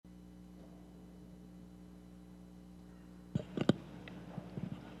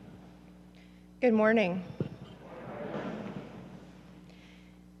Good morning.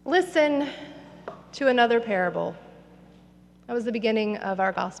 Listen to another parable. That was the beginning of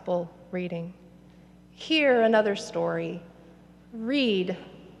our gospel reading. Hear another story. Read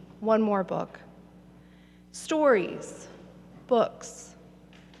one more book. Stories, books,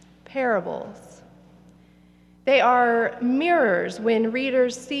 parables. They are mirrors when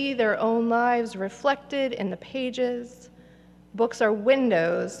readers see their own lives reflected in the pages. Books are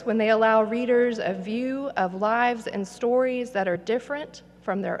windows when they allow readers a view of lives and stories that are different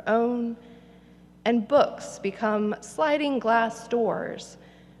from their own. And books become sliding glass doors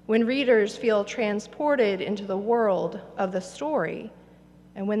when readers feel transported into the world of the story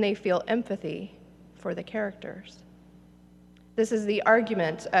and when they feel empathy for the characters. This is the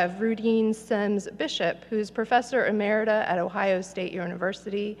argument of Rudine Sims Bishop, who's professor emerita at Ohio State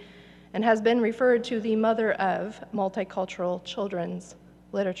University and has been referred to the mother of multicultural children's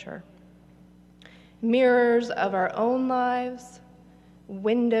literature. Mirrors of our own lives,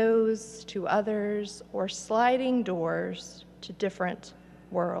 windows to others, or sliding doors to different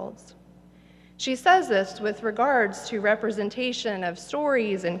worlds. She says this with regards to representation of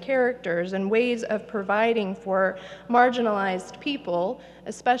stories and characters and ways of providing for marginalized people,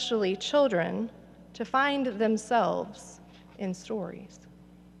 especially children, to find themselves in stories.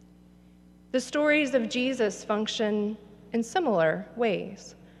 The stories of Jesus function in similar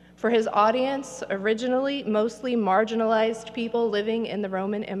ways. For his audience, originally mostly marginalized people living in the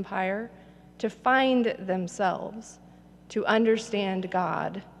Roman Empire, to find themselves, to understand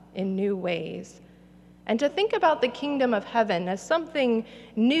God in new ways, and to think about the kingdom of heaven as something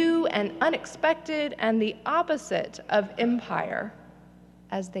new and unexpected and the opposite of empire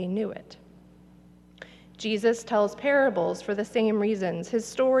as they knew it. Jesus tells parables for the same reasons. His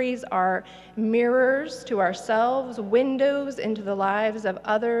stories are mirrors to ourselves, windows into the lives of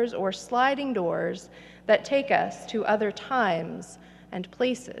others, or sliding doors that take us to other times and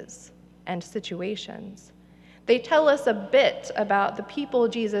places and situations. They tell us a bit about the people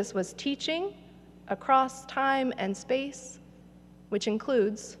Jesus was teaching across time and space, which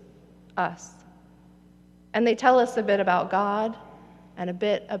includes us. And they tell us a bit about God and a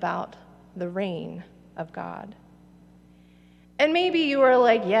bit about the reign of God. And maybe you are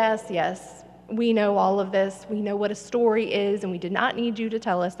like, yes, we know all of this. We know what a story is, and we did not need you to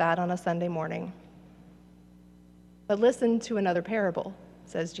tell us that on a Sunday morning. But listen to another parable,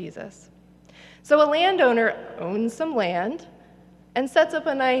 says Jesus. So a landowner owns some land and sets up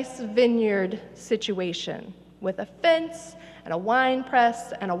a nice vineyard situation with a fence and a wine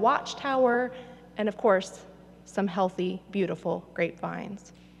press and a watchtower and, of course, some healthy, beautiful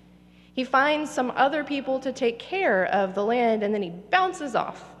grapevines. He finds some other people to take care of the land, and then he bounces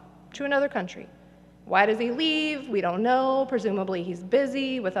off to another country. Why does he leave? We don't know. Presumably he's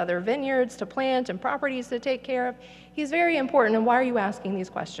busy with other vineyards to plant and properties to take care of. He's very important, and why are you asking these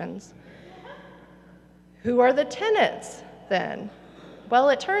questions? Who are the tenants, then? Well,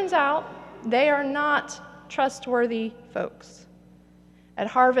 it turns out they are not trustworthy folks. At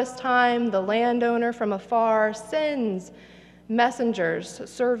harvest time, the landowner from afar sends messengers,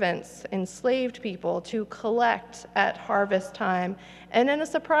 servants, enslaved people to collect at harvest time, and in a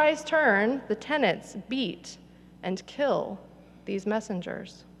surprise turn, the tenants beat and kill these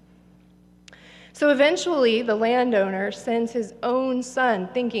messengers. So eventually, the landowner sends his own son,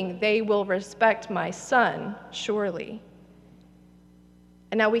 thinking they will respect my son, surely.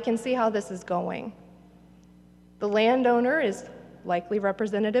 And now we can see how this is going. The landowner is likely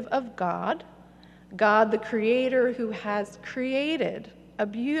representative of God, God, the creator, who has created a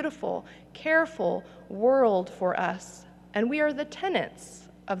beautiful, careful world for us, and we are the tenants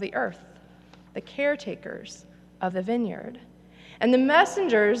of the earth, the caretakers of the vineyard. And the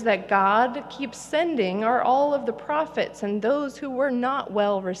messengers that God keeps sending are all of the prophets and those who were not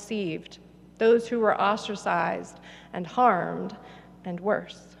well received, those who were ostracized and harmed and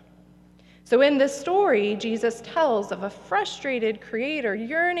worse. So in this story, Jesus tells of a frustrated creator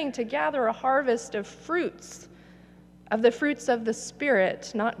yearning to gather a harvest of the fruits of the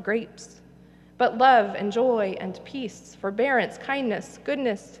Spirit, not grapes, but love and joy and peace, forbearance, kindness,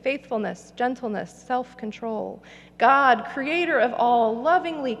 goodness, faithfulness, gentleness, self-control. God, creator of all,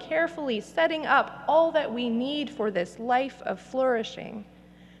 lovingly, carefully setting up all that we need for this life of flourishing,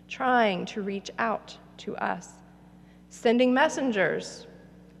 trying to reach out to us, sending messengers,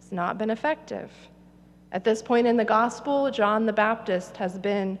 not been effective. At this point in the gospel, John the Baptist has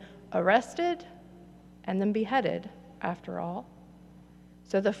been arrested and then beheaded, after all.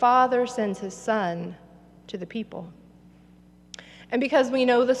 So the Father sends his Son to the people. And because we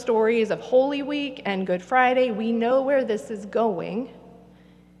know the stories of Holy Week and Good Friday, we know where this is going.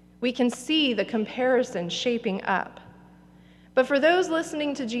 We can see the comparison shaping up. But for those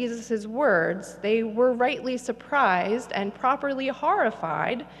listening to Jesus' words, they were rightly surprised and properly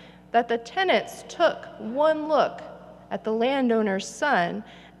horrified that the tenants took one look at the landowner's son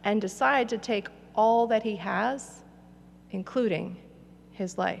and decide to take all that he has, including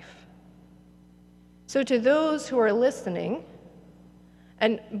his life. So to those who are listening,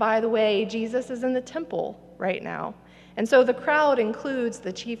 and by the way, Jesus is in the temple right now, and so the crowd includes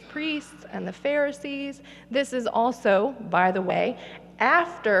the chief priests and the Pharisees. This is also, by the way,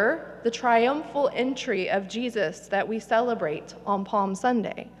 after the triumphal entry of Jesus that we celebrate on Palm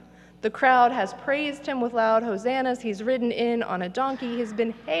Sunday. The crowd has praised him with loud hosannas. He's ridden in on a donkey. He's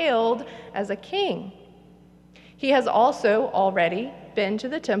been hailed as a king. He has also already been to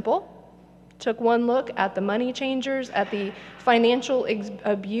the temple, took one look at the money changers, at the financial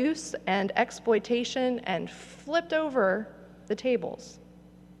abuse and exploitation, and flipped over the tables.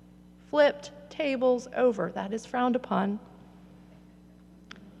 Flipped tables over. That is frowned upon.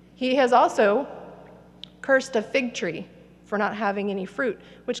 He has also cursed a fig tree for not having any fruit,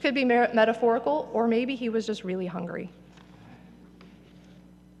 which could be metaphorical, or maybe he was just really hungry.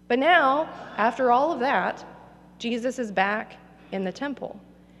 But now, after all of that, Jesus is back in the temple.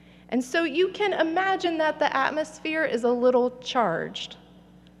 And so you can imagine that the atmosphere is a little charged.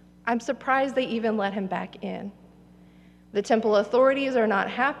 I'm surprised they even let him back in. The temple authorities are not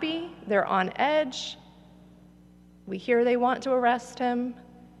happy. They're on edge. We hear they want to arrest him.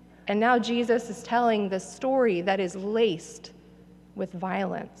 And now Jesus is telling this story that is laced with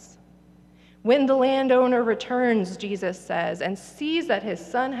violence. When the landowner returns, Jesus says, and sees that his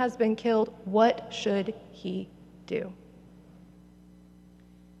son has been killed, what should he do?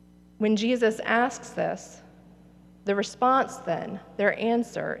 When Jesus asks this, the response then, their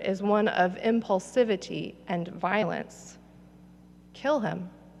answer, is one of impulsivity and violence. Kill him.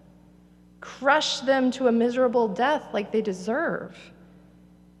 Crush them to a miserable death like they deserve.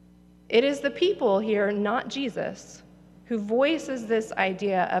 It is the people here, not Jesus, who voices this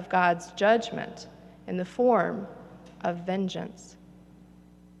idea of God's judgment in the form of vengeance.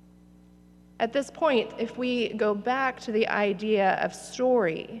 At this point, if we go back to the idea of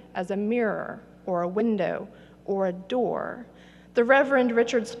story as a mirror or a window or a door, the Reverend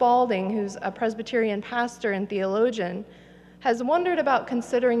Richard Spalding, who's a Presbyterian pastor and theologian, has wondered about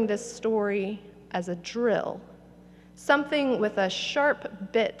considering this story as a drill. Something with a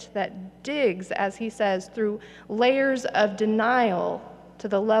sharp bit that digs, as he says, through layers of denial to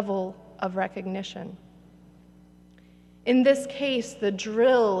the level of recognition. In this case, the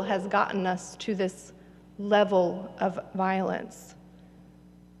drill has gotten us to this level of violence,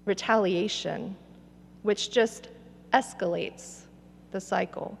 retaliation, which just escalates the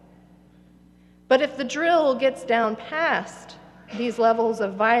cycle. But if the drill gets down past these levels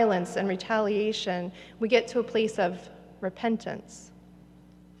of violence and retaliation, we get to a place of repentance,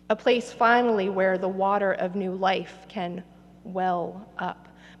 a place finally where the water of new life can well up.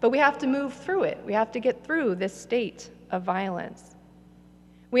 But we have to move through it. We have to get through this state of violence.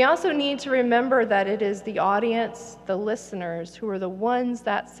 We also need to remember that it is the audience, the listeners, who are the ones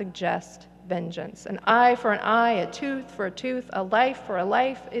that suggest vengeance. An eye for an eye, a tooth for a tooth, a life for a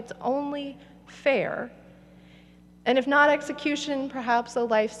life. It's only fair. And if not execution, perhaps a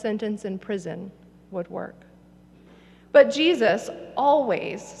life sentence in prison would work. But Jesus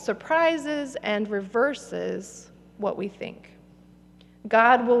always surprises and reverses what we think.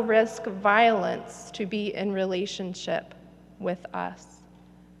 God will risk violence to be in relationship with us.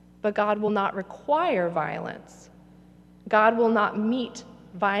 But God will not require violence. God will not meet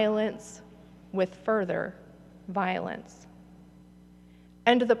violence with further violence.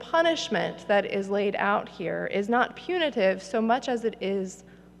 And the punishment that is laid out here is not punitive so much as it is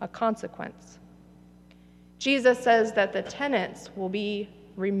a consequence. Jesus says that the tenants will be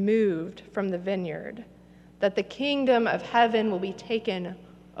removed from the vineyard, that the kingdom of heaven will be taken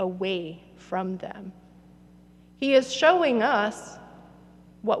away from them. He is showing us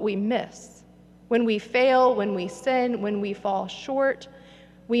what we miss. When we fail, when we sin, when we fall short,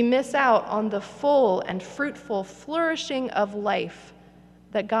 we miss out on the full and fruitful flourishing of life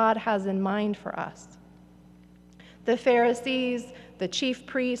that God has in mind for us. The Pharisees, the chief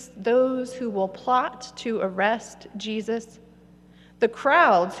priests, those who will plot to arrest Jesus, the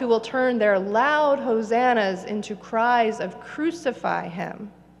crowds who will turn their loud hosannas into cries of crucify him,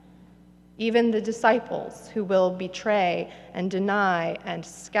 even the disciples who will betray and deny and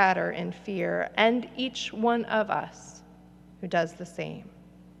scatter in fear, and each one of us who does the same.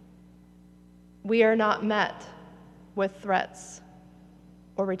 We are not met with threats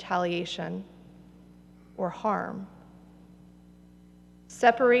or retaliation or harm.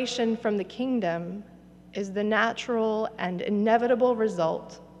 Separation from the kingdom is the natural and inevitable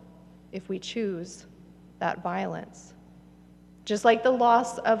result if we choose that violence. Just like the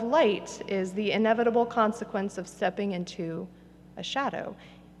loss of light is the inevitable consequence of stepping into a shadow.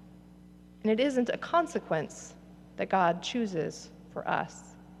 And it isn't a consequence that God chooses for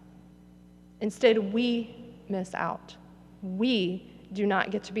us. Instead, we miss out. We do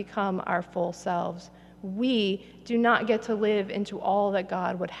not get to become our full selves. We do not get to live into all that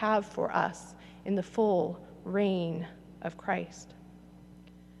God would have for us in the full reign of Christ.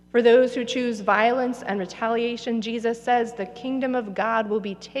 For those who choose violence and retaliation, Jesus says the kingdom of God will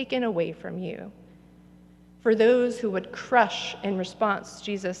be taken away from you. For those who would crush in response,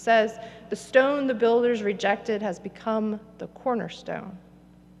 Jesus says, the stone the builders rejected has become the cornerstone.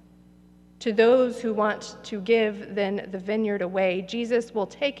 To those who want to give then the vineyard away, Jesus will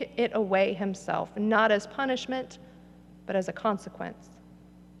take it away himself, not as punishment, but as a consequence.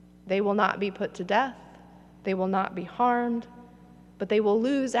 They will not be put to death, they will not be harmed, but they will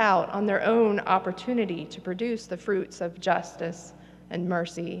lose out on their own opportunity to produce the fruits of justice and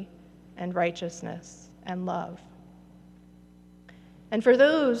mercy and righteousness and love. And for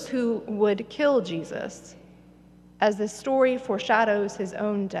those who would kill Jesus, as this story foreshadows his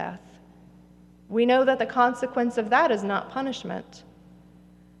own death, we know that the consequence of that is not punishment.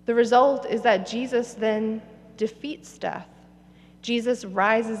 The result is that Jesus then defeats death. Jesus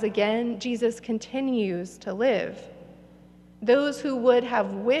rises again. Jesus continues to live. Those who would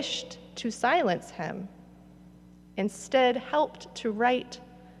have wished to silence him instead helped to write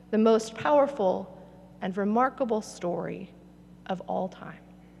the most powerful and remarkable story of all time.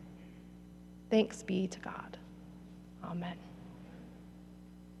 Thanks be to God. Amen.